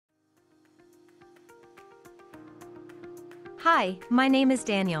Hi, my name is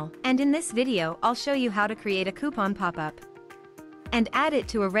Daniel, and in this video I'll show you how to create a coupon pop-up and add it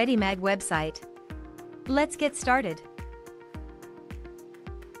to a Readymag website. Let's get started.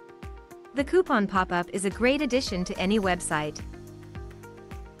 The coupon pop-up is a great addition to any website.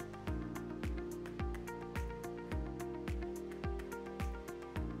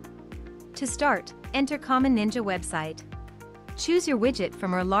 To start, enter Common Ninja website. Choose your widget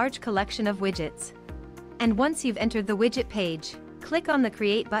from our large collection of widgets. And once you've entered the widget page, click on the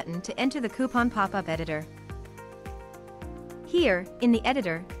Create button to enter the coupon pop-up editor. Here, in the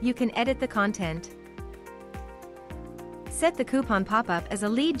editor, you can edit the content. Set the coupon pop-up as a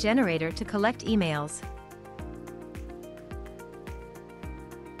lead generator to collect emails.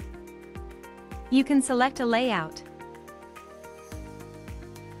 You can select a layout.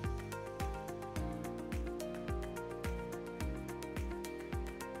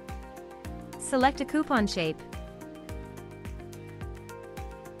 Select a coupon shape.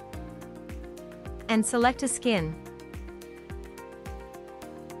 And select a skin.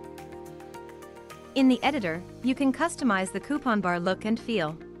 In the editor, you can customize the coupon bar look and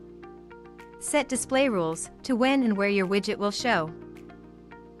feel. Set display rules to when and where your widget will show.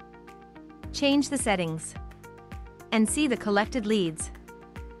 Change the settings. And see the collected leads.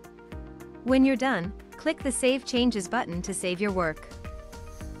 When you're done, click the Save Changes button to save your work.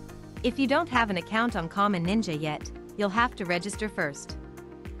 If you don't have an account on Common Ninja yet, you'll have to register first.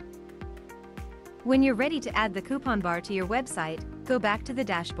 When you're ready to add the coupon bar to your website, go back to the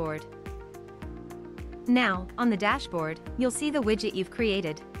dashboard. Now, on the dashboard, you'll see the widget you've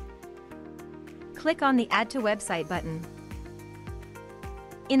created. Click on the Add to Website button.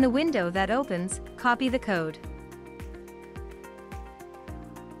 In the window that opens, copy the code.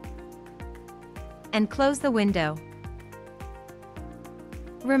 And close the window.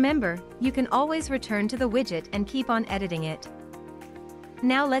 Remember, you can always return to the widget and keep on editing it.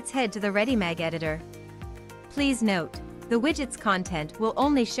 Now let's head to the Readymag editor. Please note, the widget's content will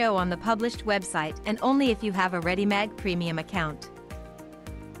only show on the published website and only if you have a Readymag premium account.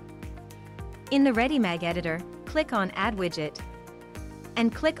 In the Readymag editor, click on Add Widget.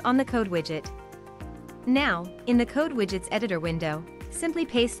 And click on the Code widget. Now, in the Code widget's editor window, simply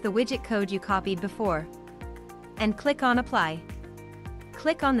paste the widget code you copied before. And click on Apply.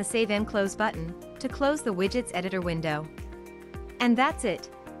 Click on the Save and Close button to close the widget's editor window. And that's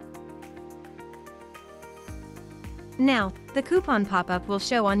it. Now, the coupon pop-up will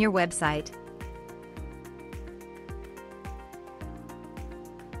show on your website.